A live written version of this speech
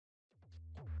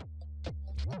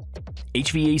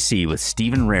HVAC with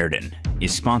Stephen Rardon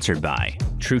is sponsored by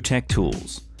TrueTech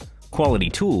Tools. Quality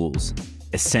tools,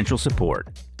 essential support.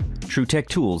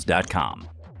 TrueTechTools.com.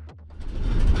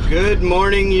 Good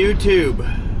morning,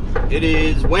 YouTube. It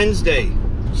is Wednesday,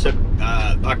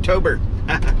 October.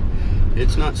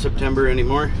 It's not September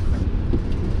anymore.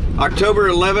 October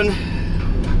 11,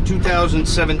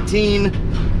 2017.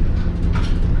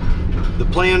 The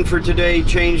plan for today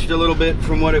changed a little bit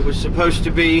from what it was supposed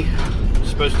to be.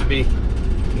 Supposed to be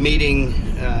meeting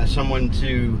someone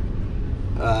to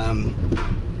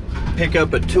pick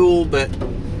up a tool, but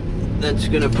that's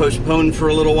going to postpone for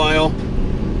a little while,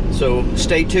 so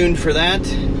stay tuned for that.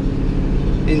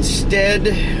 Instead,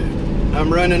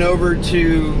 I'm running over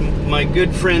to my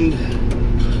good friend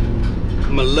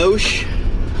Malosh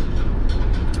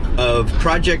of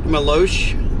Project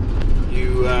Malosh.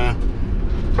 You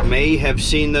may have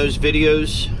seen those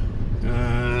videos,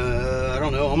 I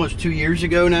don't know, almost 2 years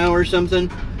ago now or something.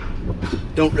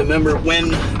 Don't remember when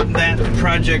that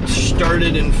project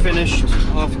started and finished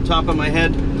off the top of my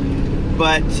head,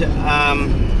 but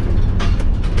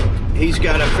he's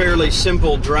got a fairly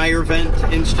simple dryer vent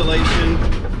installation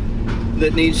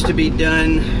that needs to be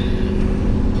done,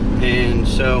 and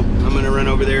so I'm going to run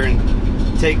over there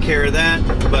and take care of that.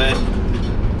 But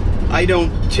I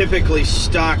don't typically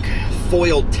stock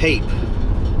foil tape.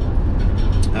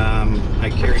 I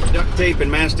carry duct tape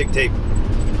and mastic tape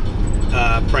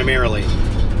primarily,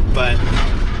 but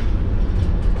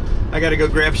I got to go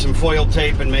grab some foil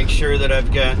tape and make sure that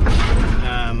I've got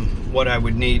what I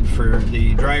would need for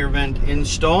the dryer vent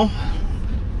install.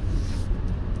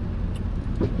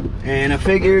 And I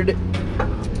figured,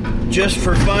 just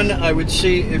for fun, I would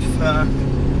see if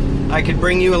I could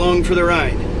bring you along for the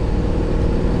ride.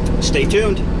 Stay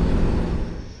tuned.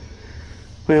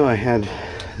 Well, I had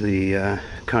the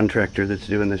contractor that's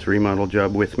doing this remodel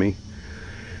job with me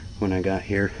when I got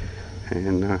here,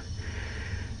 and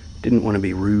didn't want to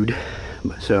be rude,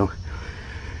 but so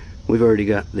we've already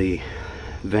got the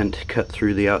vent cut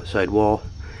through the outside wall.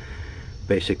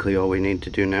 Basically all we need to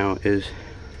do now is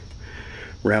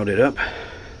route it up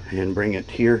and bring it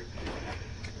here.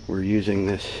 We're using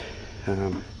this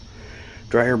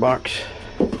dryer box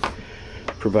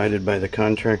provided by the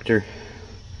contractor,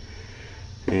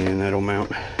 and that'll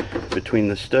mount between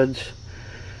the studs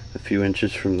a few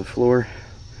inches from the floor,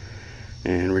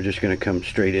 and we're just going to come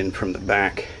straight in from the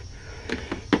back.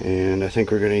 And I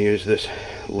think we're going to use this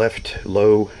left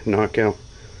low knockout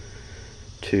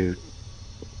to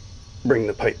bring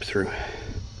the pipe through.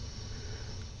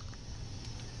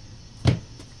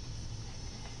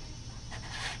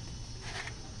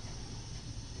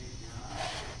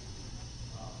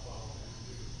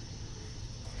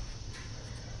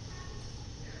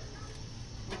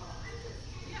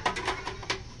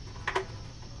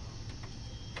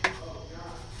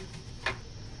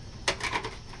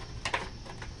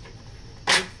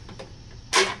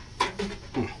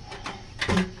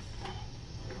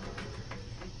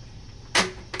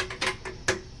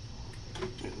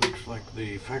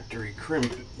 The factory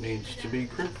crimp needs to be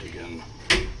crimped again.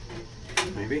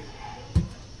 Maybe.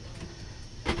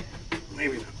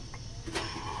 Maybe not.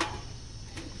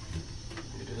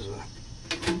 It is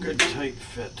a good tight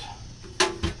fit.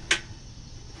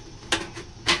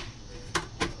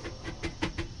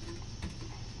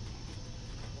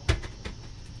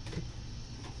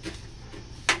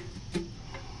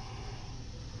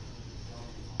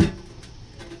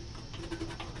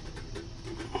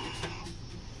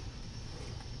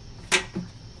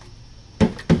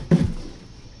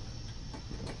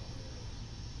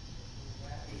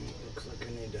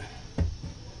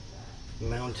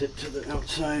 Mount it to the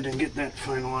outside and get that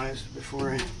finalized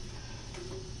before I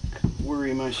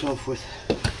worry myself with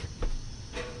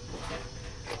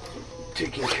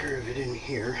taking care of it in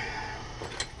here.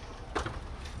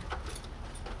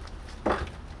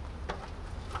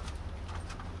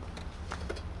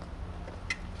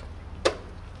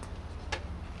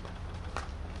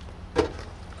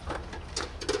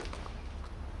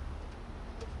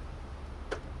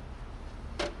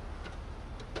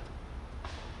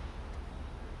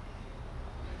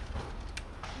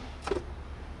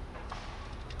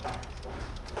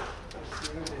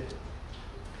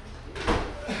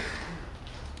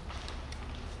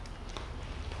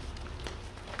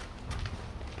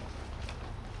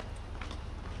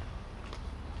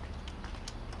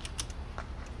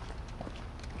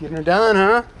 Getting her done,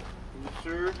 huh? Yes,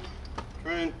 sir.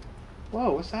 Trying.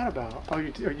 Whoa, what's that about? Oh, are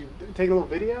you taking a little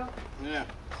video? Yeah.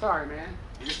 Sorry, man.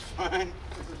 You're fine.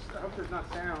 I hope there's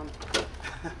not sound.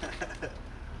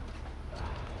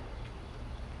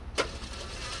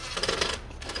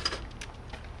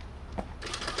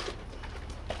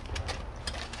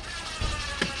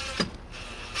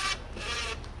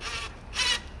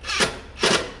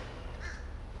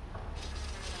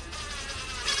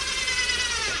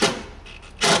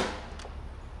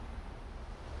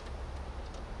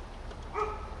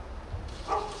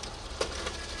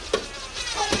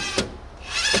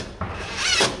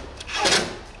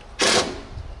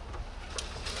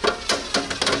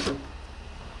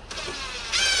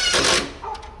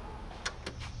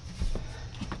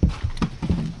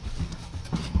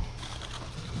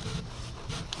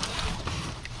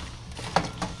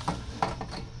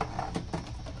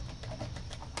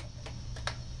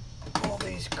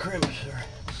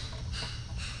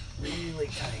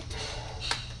 really tight.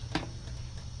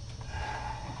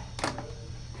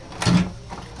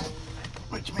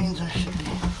 Which means I should be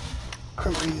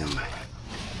crimping them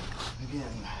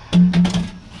again.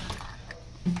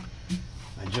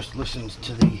 I just listened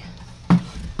to the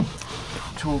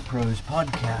Tool Pros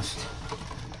podcast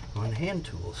on hand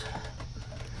tools,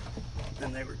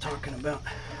 and they were talking about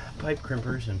pipe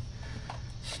crimpers and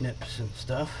snips and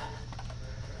stuff,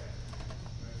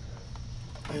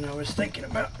 and I was thinking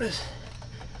about this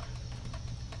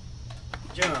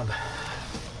job.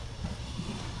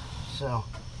 So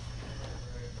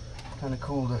kind of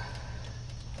cool to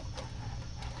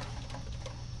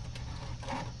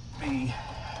be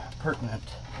pertinent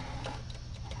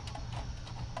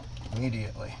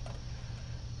immediately.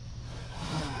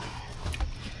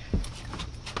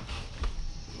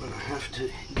 I'm gonna have to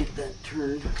get that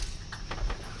turned.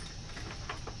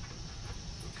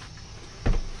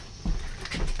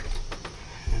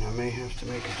 And I may have to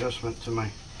make adjustment to my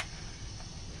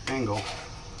angle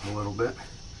a little bit,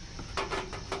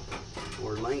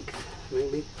 or length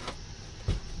maybe.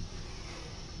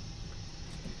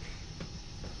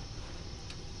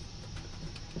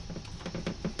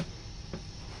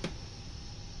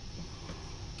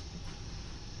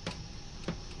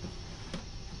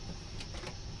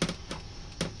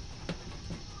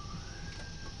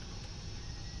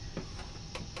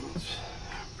 It's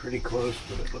pretty close,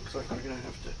 but it looks like we're gonna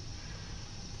have to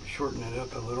shorten it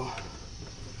up a little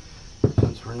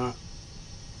since we're not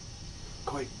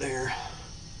quite there.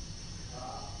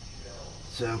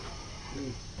 So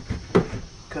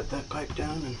cut that pipe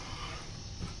down and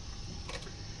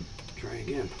try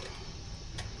again.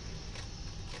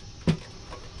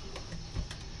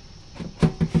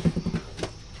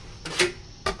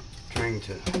 Trying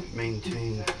to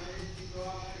maintain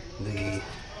the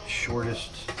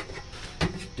shortest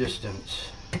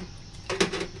distance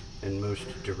and most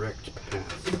direct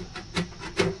path.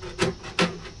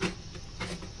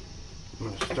 I'm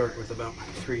going to start with about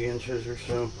 3 inches or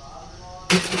so.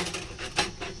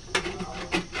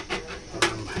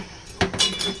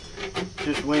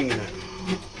 Just winging it.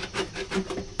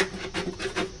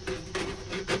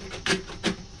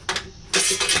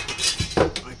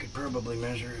 I could probably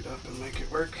measure it up and make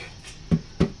it work.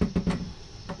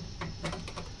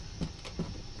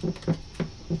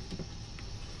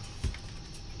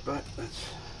 But that's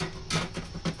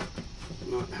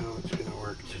not how it's going to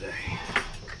work today.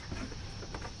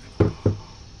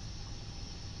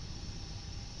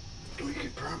 We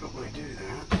could probably do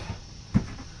that.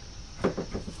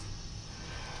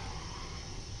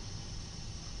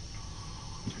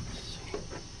 Let's see.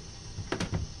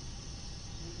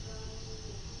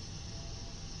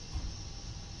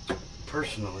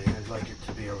 Personally, I'd like it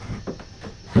to be a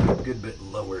good bit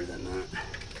lower than that.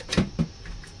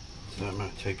 So I'm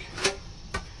going to take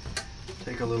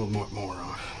a little more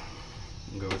off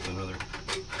and go with another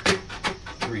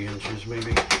 3 inches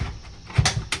maybe.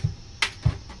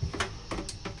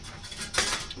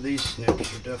 These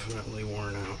snips are definitely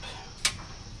worn out.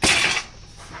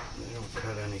 They don't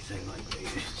cut anything like they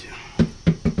used to.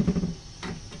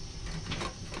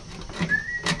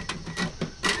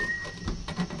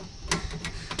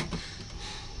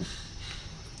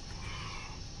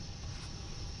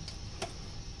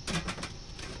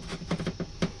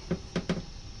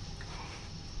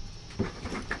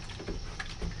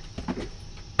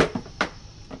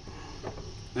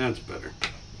 That's better.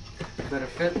 Better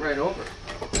fit right over.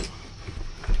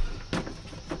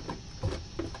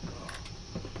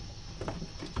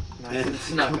 Nice and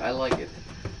snug. I like it.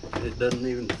 It doesn't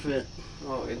even fit.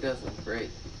 Oh, it doesn't.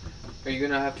 Great. Are you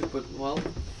gonna have to put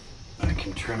I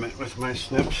can trim it with my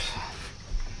snips.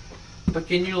 But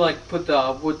can you like put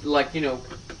the wood, like, you know,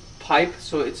 pipe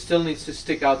so it still needs to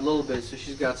stick out a little bit so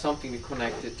she's got something to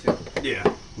connect it to?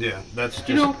 Yeah, that's just...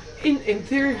 You know, in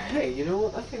theory, hey, you know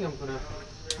what? I think I'm gonna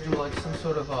do like some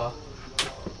sort of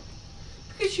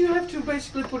because you have to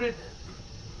basically put it.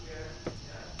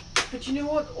 But you know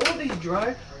what? All these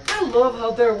dry. I love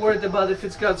how they're worried about if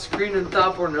it's got screen on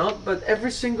top or not. But every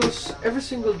single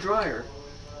dryer,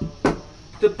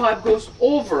 the pipe goes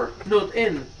over, not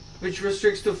in, which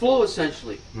restricts the flow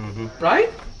essentially. Mm-hmm.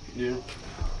 Right? Yeah.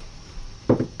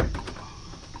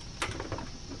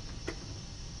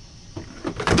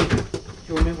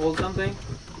 You want me to hold something?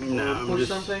 No, push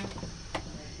something?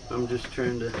 I'm just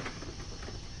trying to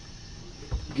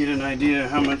get an idea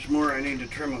how much more I need to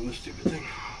trim on this stupid thing.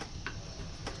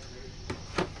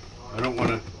 I don't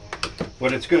want to...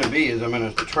 What it's going to be is I'm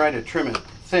going to try to trim it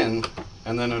thin,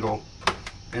 and then it'll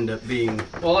end up being...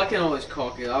 Well, I can always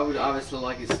caulk it. I would obviously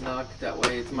like it snug. That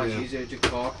way it's much easier to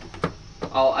caulk.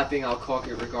 I think I'll caulk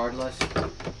it regardless.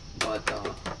 But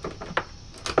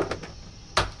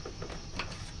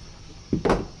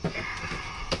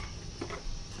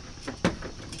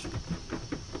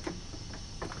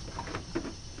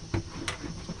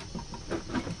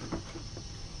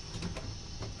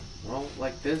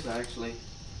like this actually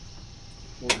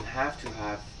wouldn't have to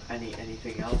have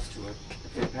anything else to it.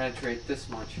 If it penetrates this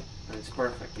much, then it's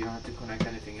perfect. You don't have to connect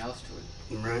anything else to it.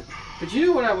 Right. But you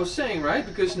know what I was saying, right?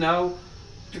 Because now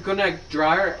to connect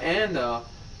dryer and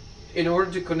in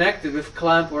order to connect it with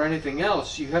clamp or anything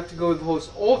else, you have to go with hose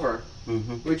over,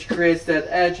 which creates that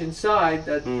edge inside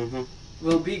that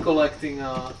will be collecting.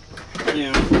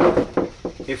 Yeah.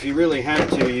 If you really had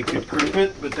to, you could crimp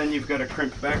it, but then you've got to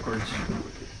crimp backwards,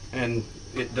 and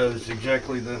it does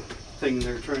exactly the thing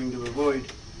they're trying to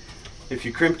avoid. If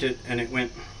you crimped it and it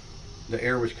went, the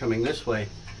air was coming this way,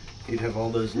 you'd have all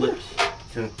those lips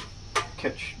to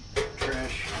catch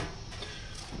trash.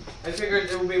 I figured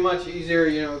it would be much easier,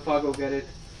 you know, if I go get it.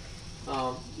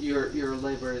 Your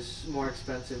labor is more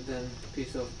expensive than a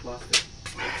piece of plastic.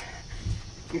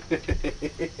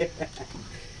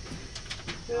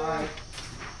 Alright.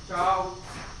 Ciao.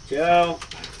 Ciao.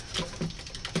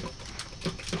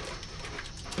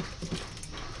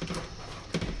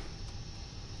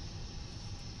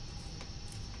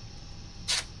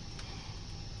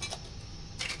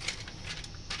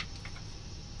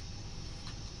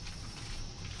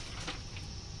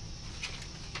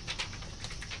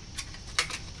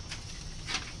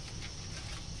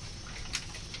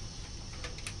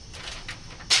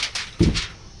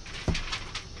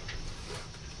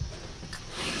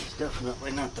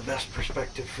 Definitely not the best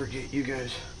perspective for you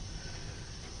guys.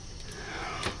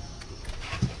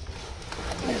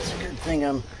 It's a good thing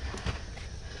I'm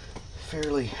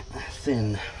fairly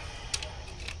thin.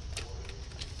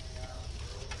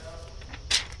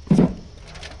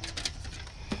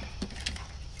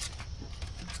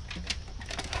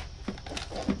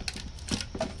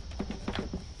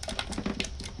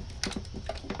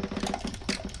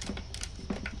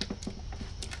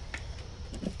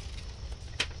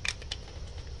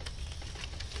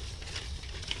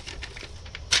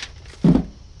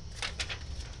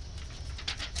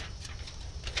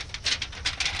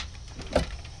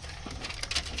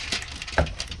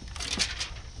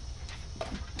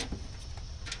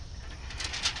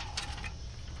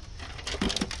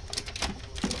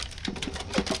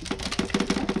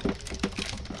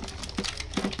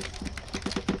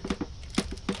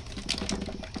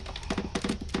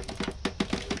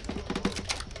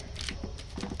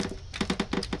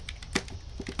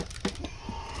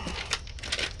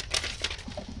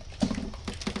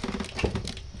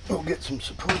 We'll get some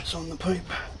supports on the pipe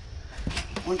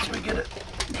once we get it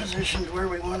positioned where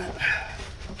we want it.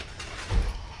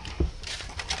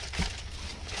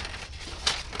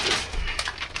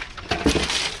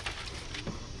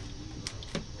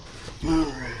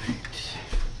 Alright,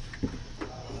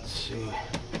 let's see.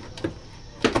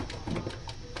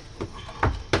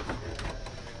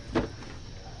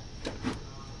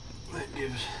 That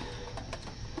gives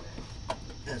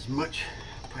as much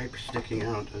pipe sticking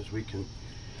out as we can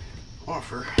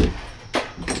offer. And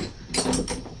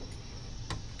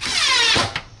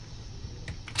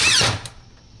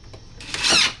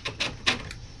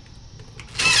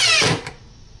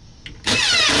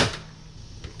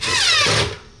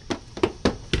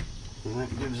that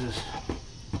gives us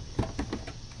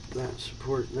that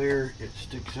support there. It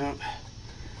sticks out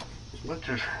as much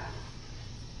as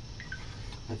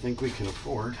I think we can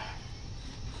afford.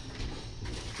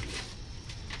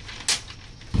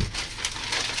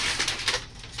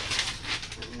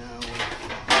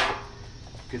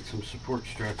 Get some support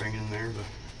strapping in there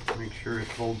to make sure it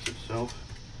holds itself.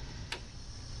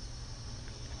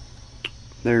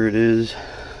 There it is.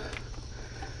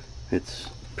 It's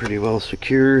pretty well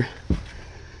secure.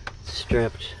 It's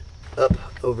strapped up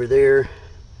over there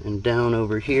and down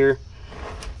over here.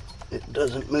 It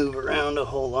doesn't move around a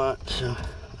whole lot, so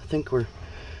I think we're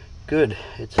good.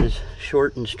 It's as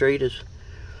short and straight as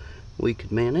we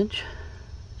could manage.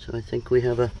 So I think we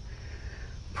have a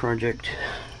project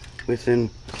within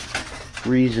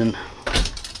reason.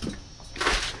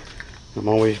 I'm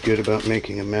always good about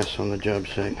making a mess on the job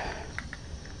site,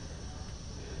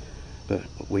 but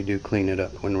we do clean it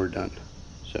up when we're done.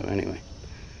 So anyway,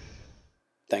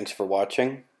 thanks for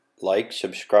watching. Like,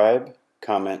 subscribe,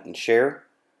 comment, and share.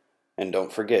 And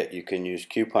don't forget, you can use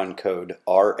coupon code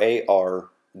RARDON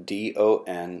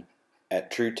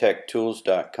at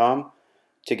TrueTechTools.com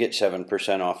to get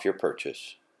 7% off your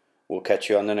purchase. We'll catch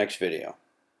you on the next video.